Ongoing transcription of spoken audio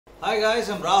Hi guys,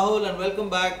 I'm Rahul and welcome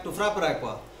back to Fwrapper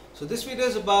Aqua. So this video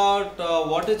is about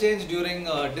water change during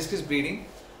discus breeding,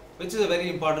 which is a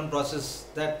very important process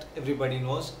that everybody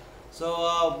knows.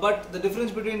 But the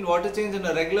difference between water change in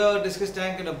a regular discus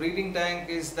tank and a breeding tank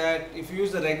is that if you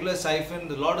use the regular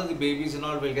siphon, a lot of the babies and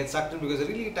all will get sucked in because they're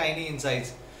really tiny in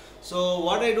size. So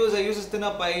what I do is I use a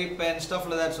thinner pipe and stuff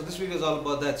like that. So this video is all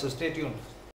about that. So stay tuned.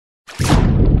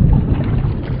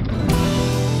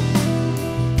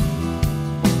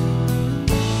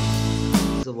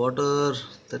 The water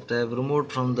that I have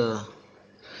removed from the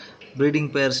breeding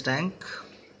pairs tank.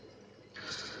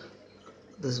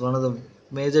 This is one of the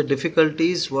major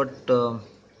difficulties what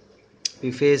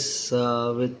we face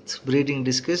with breeding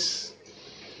discus,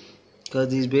 because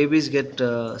these babies get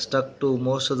stuck to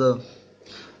most of the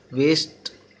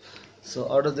waste. So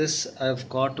out of this I have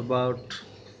caught about,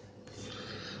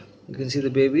 you can see the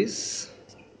babies.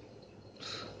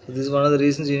 So this is one of the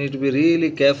reasons you need to be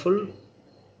really careful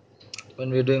when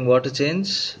we are doing water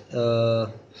change,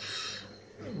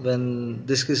 when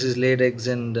discus is laid eggs,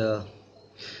 and so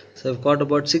I've caught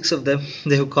about 6 of them.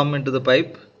 They have come into the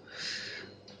pipe.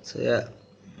 So yeah,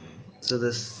 so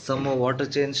there's some more water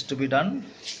change to be done,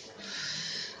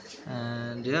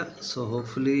 and yeah, so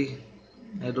hopefully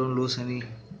I don't lose any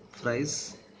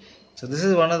fries. So this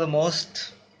is one of the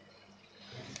most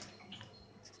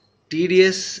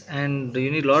tedious, and you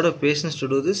need a lot of patience to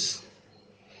do this.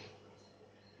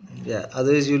 Yeah,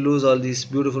 otherwise you lose all these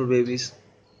beautiful babies.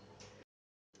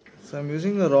 So I'm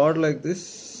using a rod like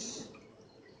this.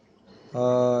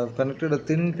 I've connected a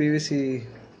thin PVC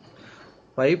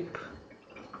pipe,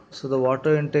 so the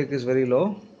water intake is very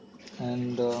low,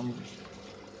 and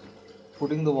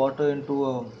putting the water into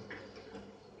a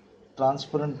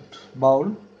transparent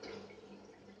bowl,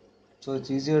 so it's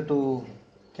easier to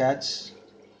catch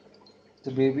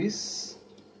the babies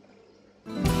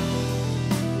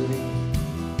during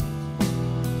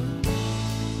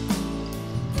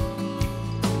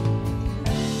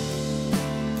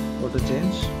water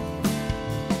change.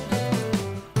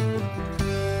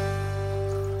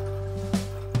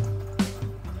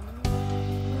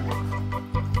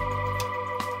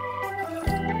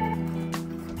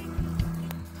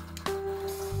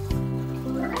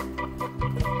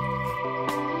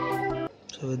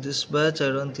 So with this batch I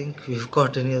don't think we've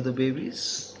got any other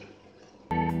babies.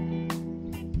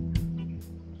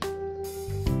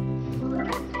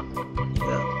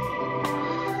 Yeah.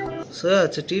 So yeah,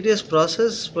 it's a tedious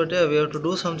process, but yeah, we have to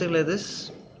do something like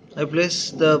this. I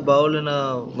place the bowl in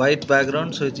a white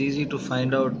background so it's easy to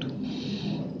find out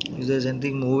if there's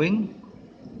anything moving.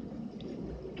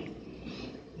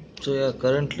 So yeah,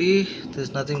 currently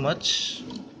there's nothing much.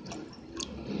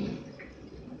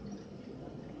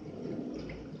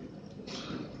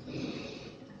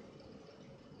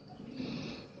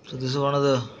 So this is one of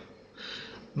the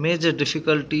major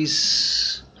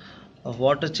difficulties of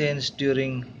water change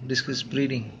during discus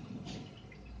breeding.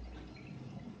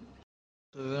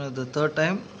 So even at the third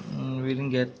time, we didn't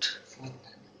get,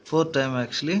 fourth time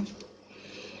actually,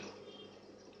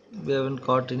 we haven't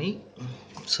caught any.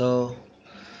 So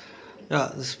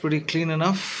yeah, this is pretty clean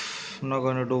enough. I'm not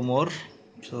going to do more.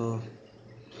 So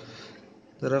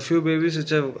there are a few babies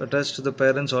which I've attached to the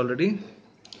parents already,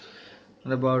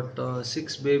 and about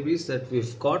 6 babies that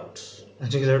we've caught,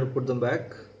 and we'll have to put them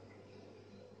back.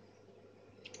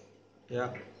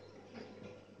 Yeah.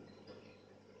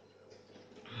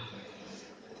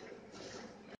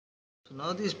 So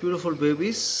now these beautiful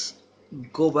babies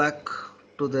go back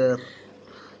to their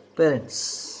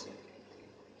parents.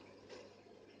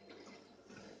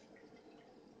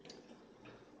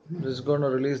 I'm just going to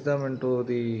release them into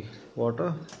the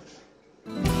water.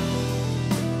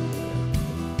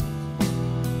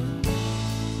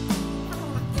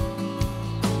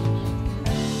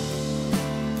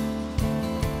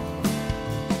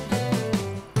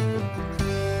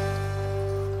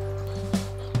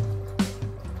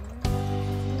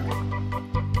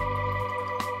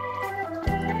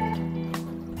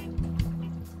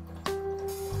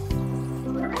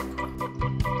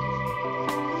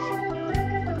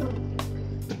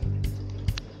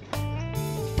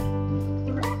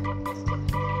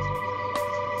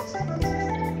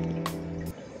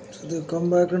 They've come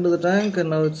back into the tank,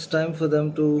 and now it's time for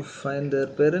them to find their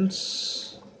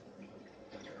parents.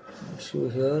 A few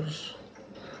here,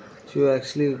 few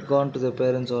actually gone to their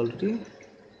parents already.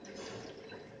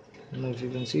 I don't know if you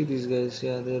can see these guys.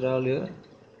 Yeah, they're all here.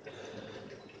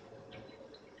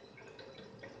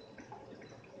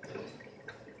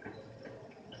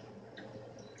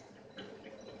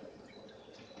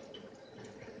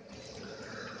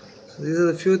 So these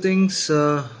are the few things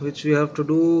which we have to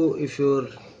do if you're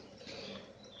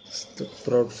the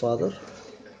proud father.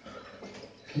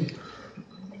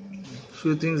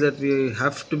 Few things that we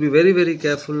have to be very very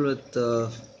careful with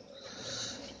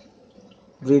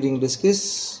breeding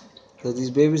discus, because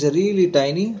these babies are really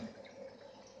tiny,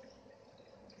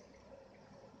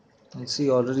 and see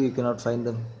already you cannot find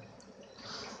them.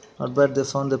 Not bad they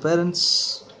found their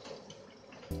parents.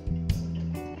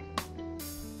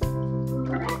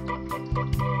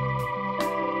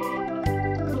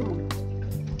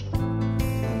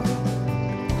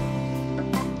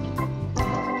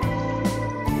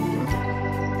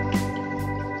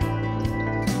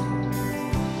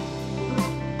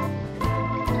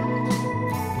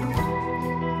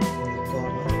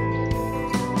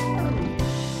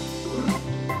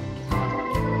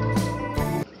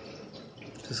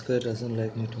 This guy doesn't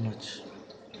like me too much.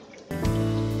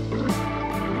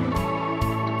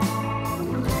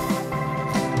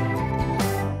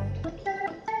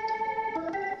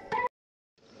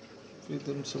 Feed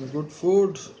them some good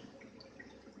food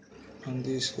and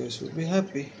these guys will be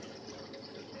happy.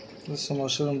 There's some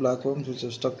mushroom blackworms which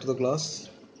are stuck to the glass.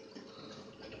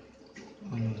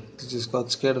 They just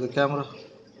got scared of the camera.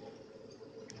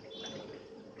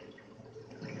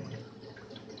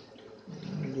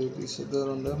 Babies are there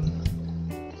on them.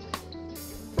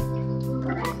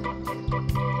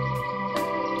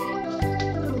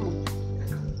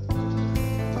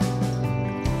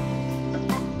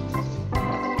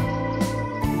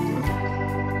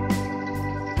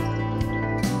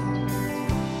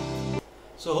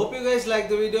 So hope you guys liked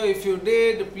the video. If you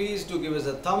did, please do give us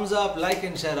a thumbs up, like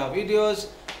and share our videos.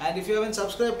 And if you haven't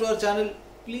subscribed to our channel,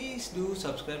 please do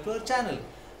subscribe to our channel.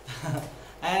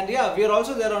 And yeah, we are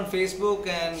also there on Facebook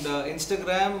and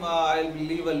Instagram. I'll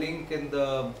leave a link in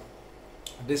the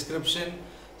description.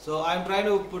 So I'm trying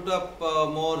to put up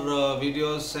more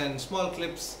videos and small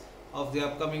clips of the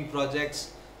upcoming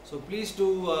projects. So please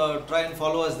do try and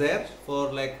follow us there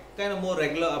for like kind of more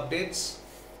regular updates.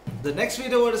 The next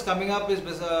video what is coming up is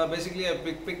basically I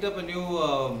picked up a new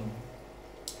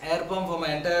air pump for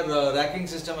my entire racking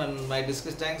system and my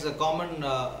discus tanks, a common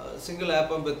single air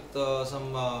pump with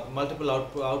some multiple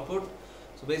output.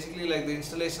 So basically like the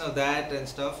installation of that and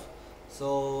stuff.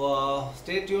 So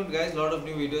stay tuned guys, a lot of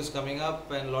new videos coming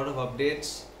up and a lot of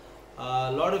updates.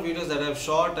 A lot of videos that I've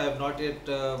shot, I have not yet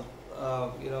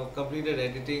completed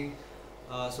editing.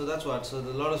 So that's what, so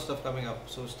there's a lot of stuff coming up.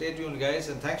 So stay tuned guys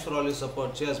and thanks for all your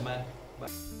support. Cheers man. Bye.